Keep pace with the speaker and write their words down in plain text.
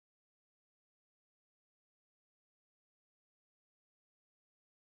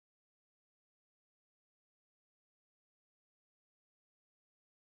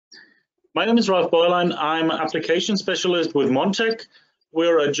My name is Ralf Bäuerlein. I'm an application specialist with Montech.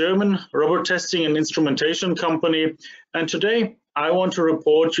 We're a German rubber testing and instrumentation company. And today I want to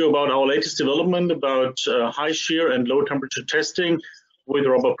report to you about our latest development about high shear and low temperature testing with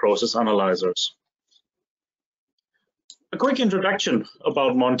rubber process analyzers. A quick introduction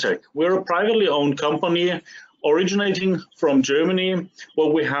about Montech. We're a privately owned company originating from Germany, where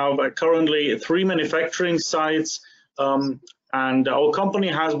we have currently 3 manufacturing sites. And our company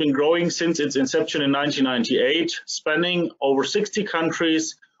has been growing since its inception in 1998, spanning over 60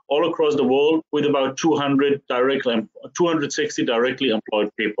 countries all across the world with about 260 directly employed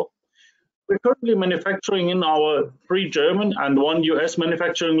people. We're currently manufacturing in our 3 German and 1 US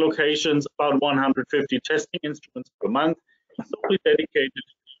manufacturing locations about 150 testing instruments per month, solely dedicated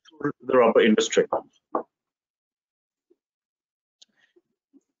to the rubber industry.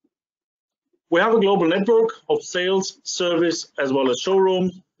 We have a global network of sales, service, as well as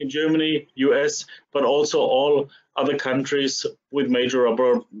showrooms in Germany, US, but also all other countries with major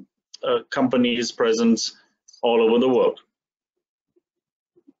rubber companies present all over the world.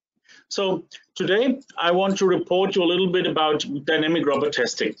 So today I want to report you a little bit about dynamic rubber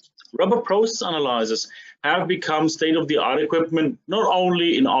testing. Rubber process analyzers have become state-of-the-art equipment, not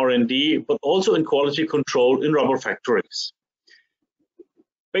only in R&D, but also in quality control in rubber factories.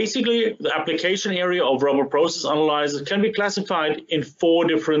 Basically, the application area of rubber process analyzers can be classified in 4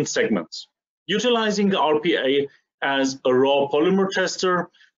 different segments. Utilizing the RPA as a raw polymer tester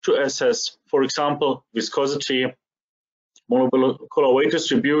to assess, for example, viscosity, molecular weight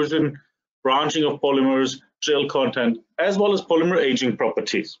distribution, branching of polymers, gel content, as well as polymer aging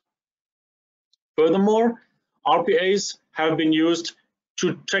properties. Furthermore, RPAs have been used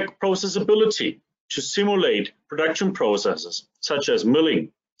to check processability, to simulate production processes such as milling,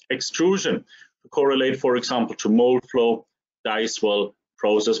 extrusion, to correlate, for example, to mold flow, die swell,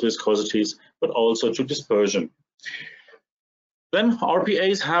 process viscosities, but also to dispersion. Then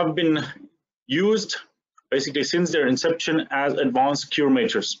RPAs have been used basically since their inception as advanced cure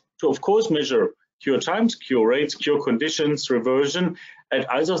meters to, of course, measure cure times, cure rates, cure conditions, reversion at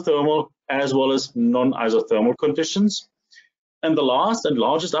isothermal as well as non-isothermal conditions. And the last and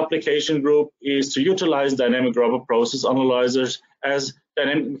largest application group is to utilize dynamic rubber process analyzers as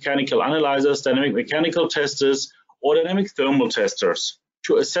dynamic mechanical analyzers, dynamic mechanical testers, or dynamic thermal testers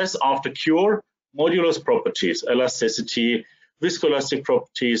to assess after cure modulus properties, elasticity, viscoelastic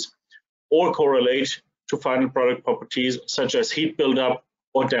properties, or correlate to final product properties such as heat buildup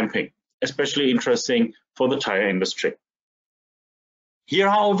or damping, especially interesting for the tire industry. Here,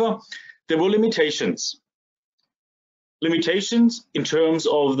 however, there were limitations. Limitations in terms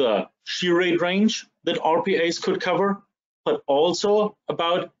of the shear rate range that RPAs could cover, but also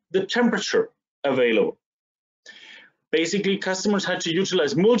about the temperature available. Basically, customers had to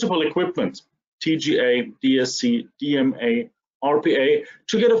utilize multiple equipment, TGA, DSC, DMA, RPA,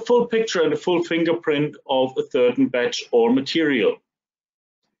 to get a full picture and a full fingerprint of a certain batch or material.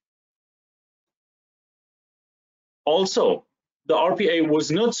 Also, the RPA was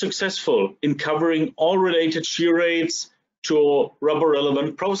not successful in covering all related shear rates to rubber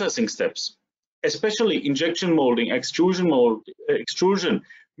relevant processing steps, especially injection molding, extrusion,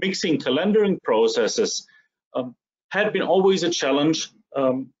 mixing, calendering processes had been always a challenge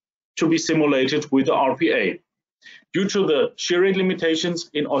to be simulated with the RPA due to the shear rate limitations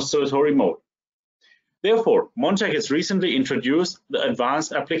in oscillatory mode. Therefore, Montech has recently introduced the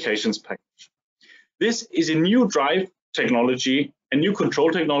Advanced Applications Package. This is a new drive technology, a new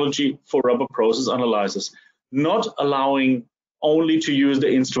control technology for rubber process analyzers, not allowing only to use the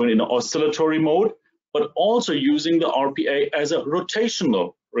instrument in oscillatory mode, but also using the RPA as a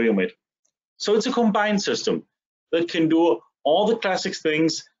rotational rheometer. So it's a combined system that can do all the classic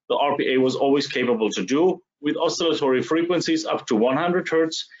things the RPA was always capable to do, with oscillatory frequencies up to 100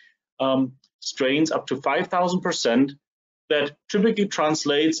 Hertz, strains up to 5,000%, that typically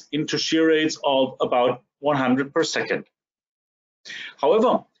translates into shear rates of about 100 per second.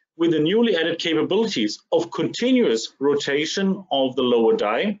 However, with the newly added capabilities of continuous rotation of the lower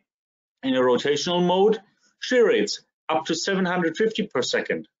die in a rotational mode, shear rates up to 750 per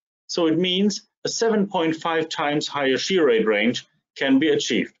second. So it means a 7.5 times higher shear rate range can be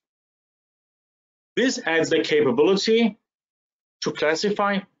achieved. This adds the capability to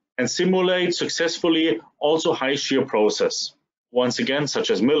classify and simulate successfully also high shear process, once again, such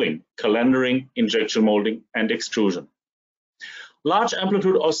as milling, calendering, injection molding, and extrusion. Large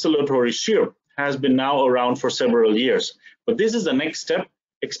amplitude oscillatory shear has been now around for several years, but this is the next step,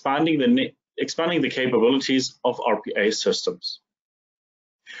 expanding the capabilities of RPA systems.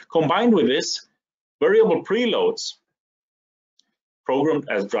 Combined with this, variable preloads programmed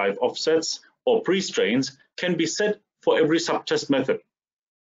as drive offsets or pre-strains, can be set for every subtest method,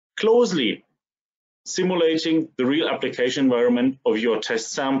 closely simulating the real application environment of your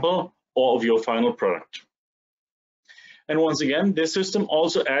test sample or of your final product. And once again, this system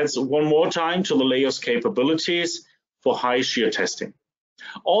also adds one more time to the layer's capabilities for high shear testing.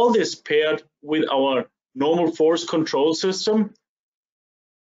 All this paired with our normal force control system,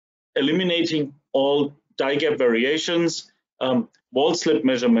 eliminating all die gap variations, wall slip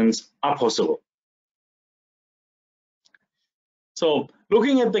measurements are possible. So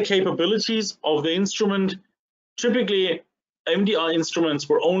looking at the capabilities of the instrument, typically MDR instruments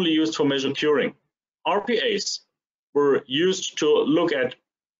were only used for measure curing. RPAs were used to look at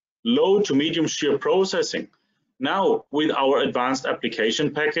low to medium shear processing. Now, with our advanced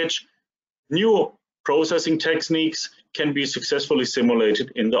application package, new processing techniques can be successfully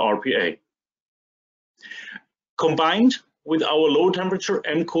simulated in the RPA. Combined with our low temperature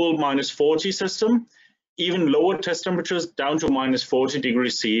MCool -40 system, even lower test temperatures down to -40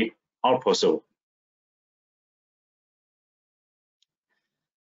 degrees C are possible.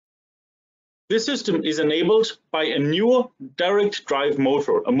 This system is enabled by a new direct drive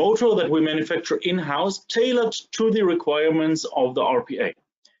motor, a motor that we manufacture in-house, tailored to the requirements of the RPA.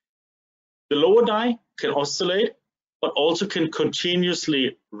 The lower die can oscillate, but also can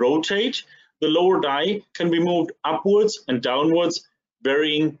continuously rotate. The lower die can be moved upwards and downwards,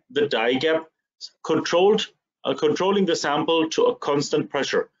 varying the die gap, controlling the sample to a constant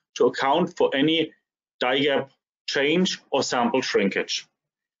pressure to account for any die gap change or sample shrinkage.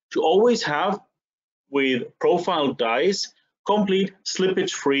 To always have, with profiled dies, complete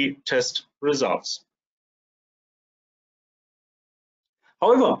slippage-free test results.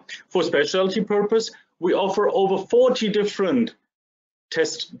 However, for specialty purpose, we offer over 40 different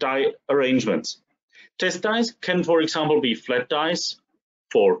test die arrangements. Test dies can, for example, be flat dies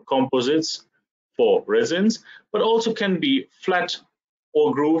for composites, for resins, but also can be flat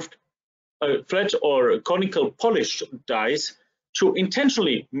or grooved, flat or conical polished dies to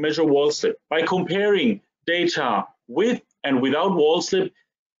intentionally measure wall slip. By comparing data with and without wall slip,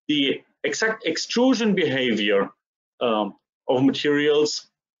 the exact extrusion behavior of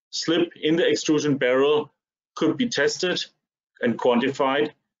materials slip in the extrusion barrel could be tested and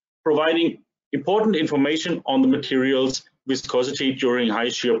quantified, providing important information on the material's viscosity during high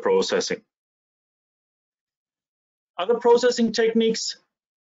shear processing. Other processing techniques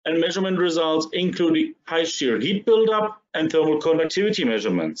and measurement results include high shear heat buildup and thermal conductivity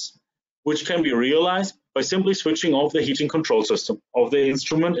measurements, which can be realized by simply switching off the heating control system of the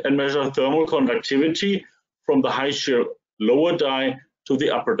instrument and measure thermal conductivity from the high shear lower die to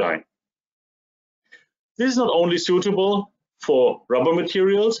the upper die. This is not only suitable for rubber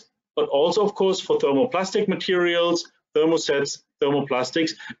materials, but also, of course, for thermoplastic materials, thermosets,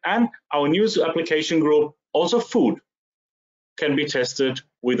 thermoplastics, and our newest application group, also food, can be tested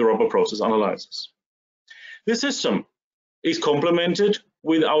with rubber process analyzers. This system is complemented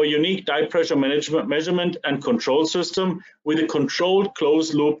with our unique die pressure management measurement and control system with a controlled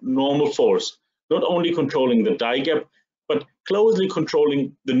closed loop normal force, not only controlling the die gap, but closely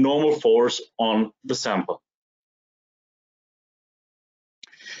controlling the normal force on the sample.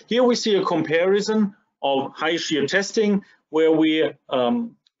 Here we see a comparison of high shear testing where we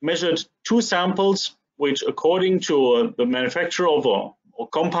measured two samples which, according to the manufacturer of or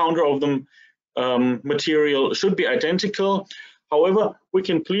compounder of the material, should be identical. However, we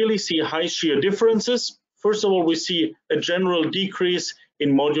can clearly see high shear differences. First of all, we see a general decrease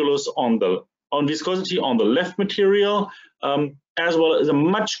in modulus on viscosity on the left material, as well as a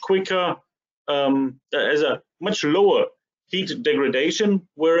much quicker, as a much lower heat degradation,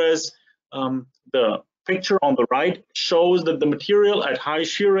 whereas the picture on the right shows that the material at high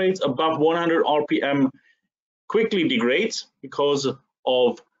shear rates above 100 RPM quickly degrades because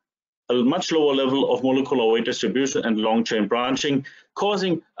of a much lower level of molecular weight distribution and long chain branching,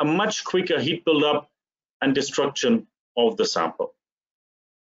 causing a much quicker heat buildup and destruction of the sample.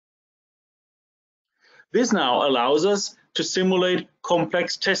 This now allows us to simulate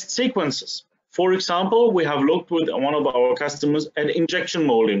complex test sequences. For example, we have looked with one of our customers at injection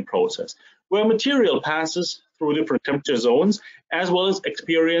molding process, where material passes through different temperature zones, as well as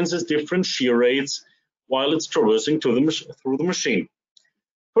experiences different shear rates while it's traversing through the machine.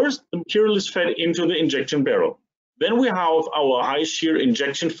 First, the material is fed into the injection barrel. Then we have our high shear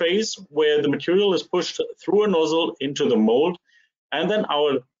injection phase, where the material is pushed through a nozzle into the mold, and then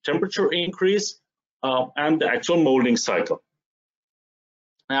our temperature increase and the actual molding cycle.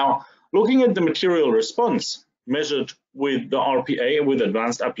 Now, looking at the material response measured with the RPA with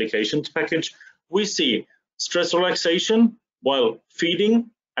advanced applications package, we see stress relaxation while feeding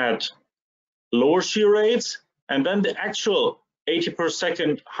at lower shear rates, and then the actual 80 per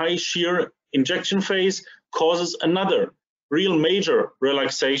second high shear injection phase causes another real major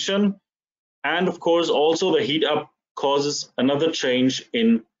relaxation, and of course also the heat up causes another change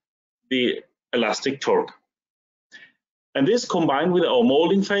in the elastic torque. And this, combined with our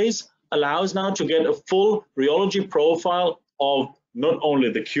molding phase, allows now to get a full rheology profile of not only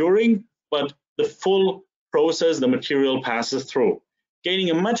the curing, but the full process the material passes through, gaining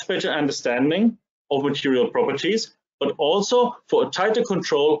a much better understanding of material properties, but also for a tighter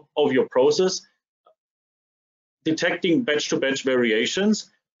control of your process, detecting batch-to-batch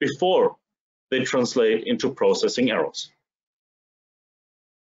variations before they translate into processing errors.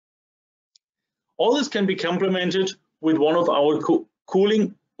 All this can be complemented with one of our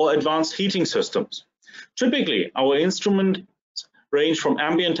cooling or advanced heating systems. Typically, our instruments range from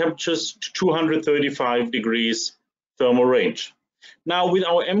ambient temperatures to 235 degrees thermal range. Now, with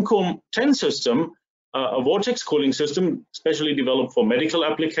our MCOOL 10 system, a vortex cooling system, specially developed for medical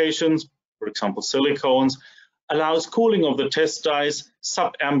applications, for example, silicones, allows cooling of the test dies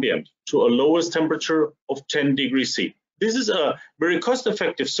sub-ambient to a lowest temperature of 10 degrees C. This is a very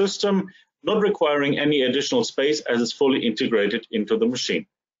cost-effective system, not requiring any additional space as it's fully integrated into the machine.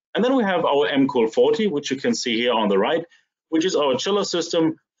 And then we have our MCOOL 40, which you can see here on the right, which is our chiller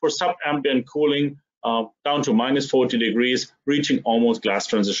system for sub-ambient cooling down to minus 40 degrees, reaching almost glass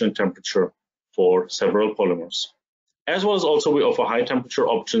transition temperature for several polymers. As well as also we offer high temperature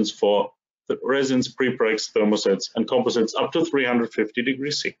options for the resins, prepregs, thermosets, and composites up to 350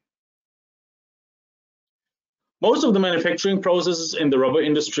 degrees C. Most of the manufacturing processes in the rubber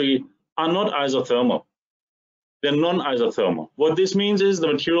industry are not isothermal. They're non-isothermal. What this means is the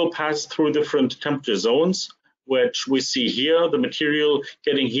material passes through different temperature zones, which we see here, the material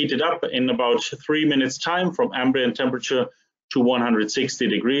getting heated up in about 3 minutes time from ambient temperature to 160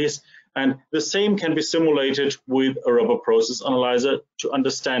 degrees. And the same can be simulated with a rubber process analyzer to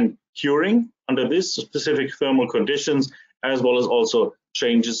understand curing under these specific thermal conditions, as well as also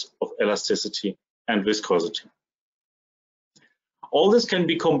changes of elasticity and viscosity. All this can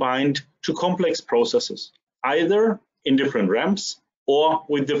be combined to complex processes, either in different ramps or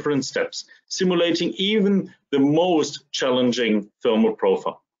with different steps, simulating even the most challenging thermal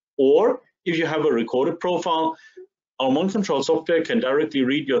profile. Or if you have a recorded profile, our MonControl software can directly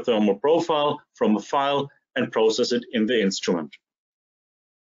read your thermal profile from a file and process it in the instrument.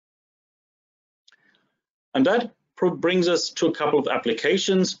 And that brings us to a couple of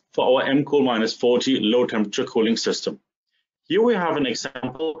applications for our MCOOL 40 low temperature cooling system. Here we have an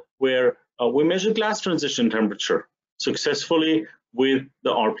example where we measure glass transition temperature successfully with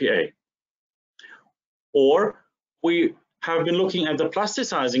the RPA. Or we have been looking at the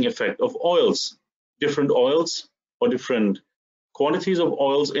plasticizing effect of oils, different oils or different quantities of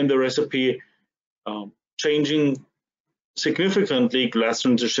oils in the recipe, changing significantly glass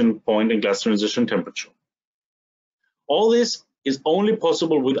transition point and glass transition temperature. All this is only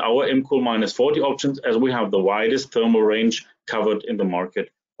possible with our MCOOL 40 options, as we have the widest thermal range covered in the market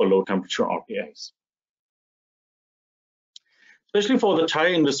for low temperature RPAs. Especially for the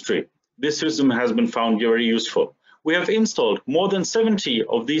tire industry, this system has been found very useful. We have installed more than 70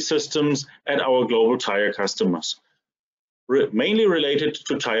 of these systems at our global tire customers, mainly related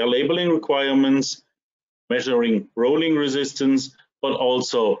to tire labeling requirements, measuring rolling resistance, but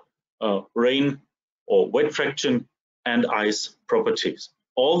also rain or wet traction and ice properties.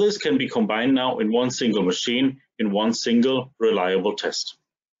 All this can be combined now in one single machine, in one single reliable test.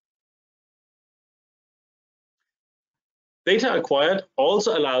 Data acquired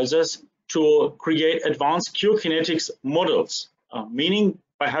also allows us to create advanced cure kinetics models, meaning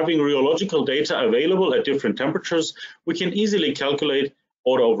by having rheological data available at different temperatures, we can easily calculate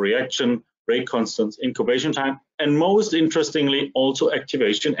order of reaction, rate constants, incubation time, and most interestingly, also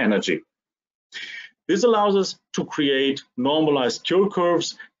activation energy. This allows us to create normalized cure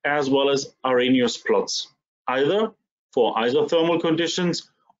curves as well as Arrhenius plots, either for isothermal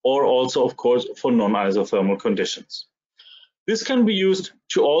conditions or also, of course, for non-isothermal conditions. This can be used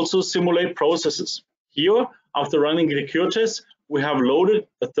to also simulate processes. Here, after running the cure test, we have loaded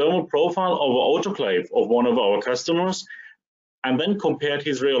a thermal profile of an autoclave of one of our customers and then compared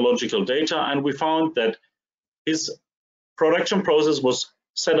his rheological data, and we found that his production process was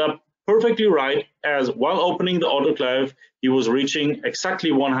set up perfectly right, as while opening the autoclave, he was reaching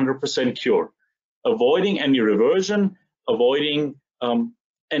exactly 100% cure, avoiding any reversion, avoiding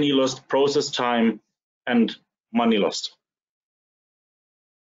any lost process time and money lost.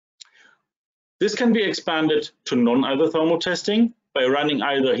 This can be expanded to non-isothermal testing by running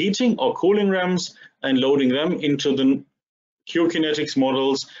either heating or cooling ramps and loading them into the cure kinetics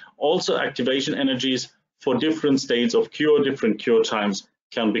models, also activation energies for different states of cure, different cure times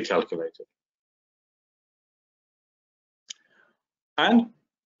can be calculated. And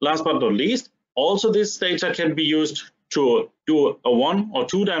last but not least, also this data can be used to do a 1 or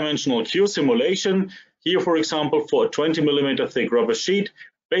 2 dimensional cure simulation. Here, for example, for a 20 millimeter thick rubber sheet,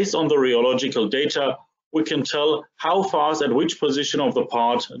 based on the rheological data, we can tell how fast at which position of the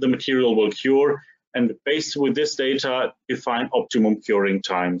part the material will cure, and based with this data, define optimum curing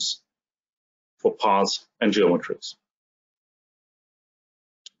times for parts and geometries.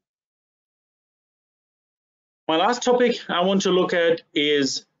 My last topic I want to look at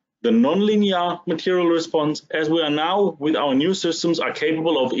is the nonlinear material response, as we are now with our new systems are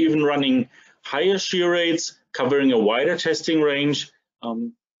capable of even running higher shear rates, covering a wider testing range.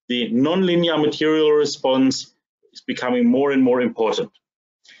 The nonlinear material response is becoming more and more important.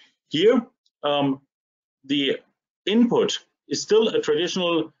 Here, the input is still a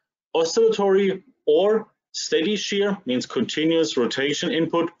traditional oscillatory or steady shear, means continuous rotation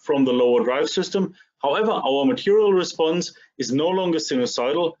input from the lower drive system. However, our material response is no longer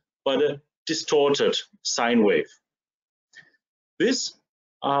sinusoidal, but a distorted sine wave. This,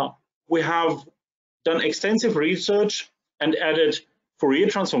 we have done extensive research and added Fourier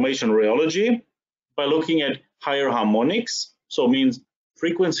transformation rheology by looking at higher harmonics, so means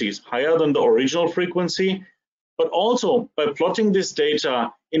frequencies higher than the original frequency, but also by plotting this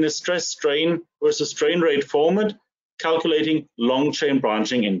data in a stress strain versus strain rate format, calculating long chain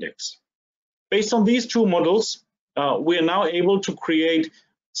branching index. Based on these two models, we are now able to create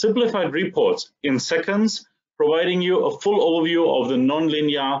simplified reports in seconds, providing you a full overview of the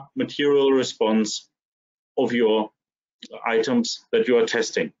nonlinear material response of your items that you are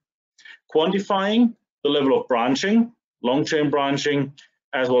testing, quantifying the level of branching, long chain branching,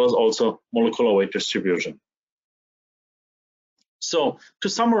 as well as also molecular weight distribution. So to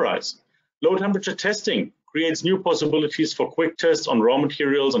summarize, low temperature testing creates new possibilities for quick tests on raw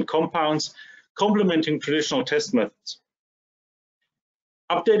materials and compounds, complementing traditional test methods.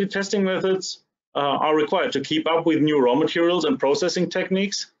 Updated testing methods are required to keep up with new raw materials and processing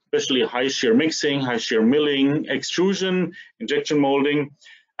techniques, especially high shear mixing, high shear milling, extrusion, injection molding.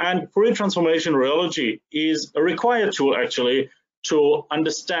 And Fourier transformation rheology is a required tool actually to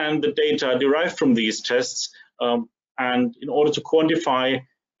understand the data derived from these tests and in order to quantify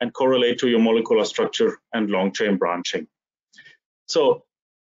and correlate to your molecular structure and long chain branching. So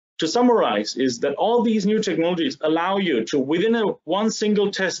to summarize is that all these new technologies allow you to, within one single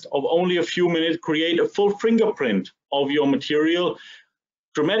test of only a few minutes, create a full fingerprint of your material,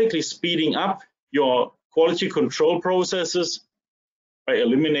 dramatically speeding up your quality control processes by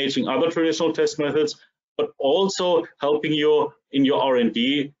eliminating other traditional test methods, but also helping you in your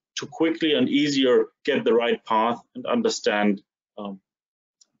R&D to quickly and easier get the right path and understand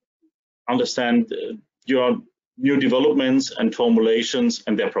your new developments and formulations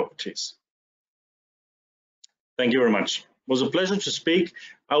and their properties. Thank you very much. It was a pleasure to speak.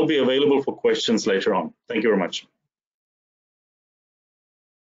 I'll be available for questions later on. Thank you very much.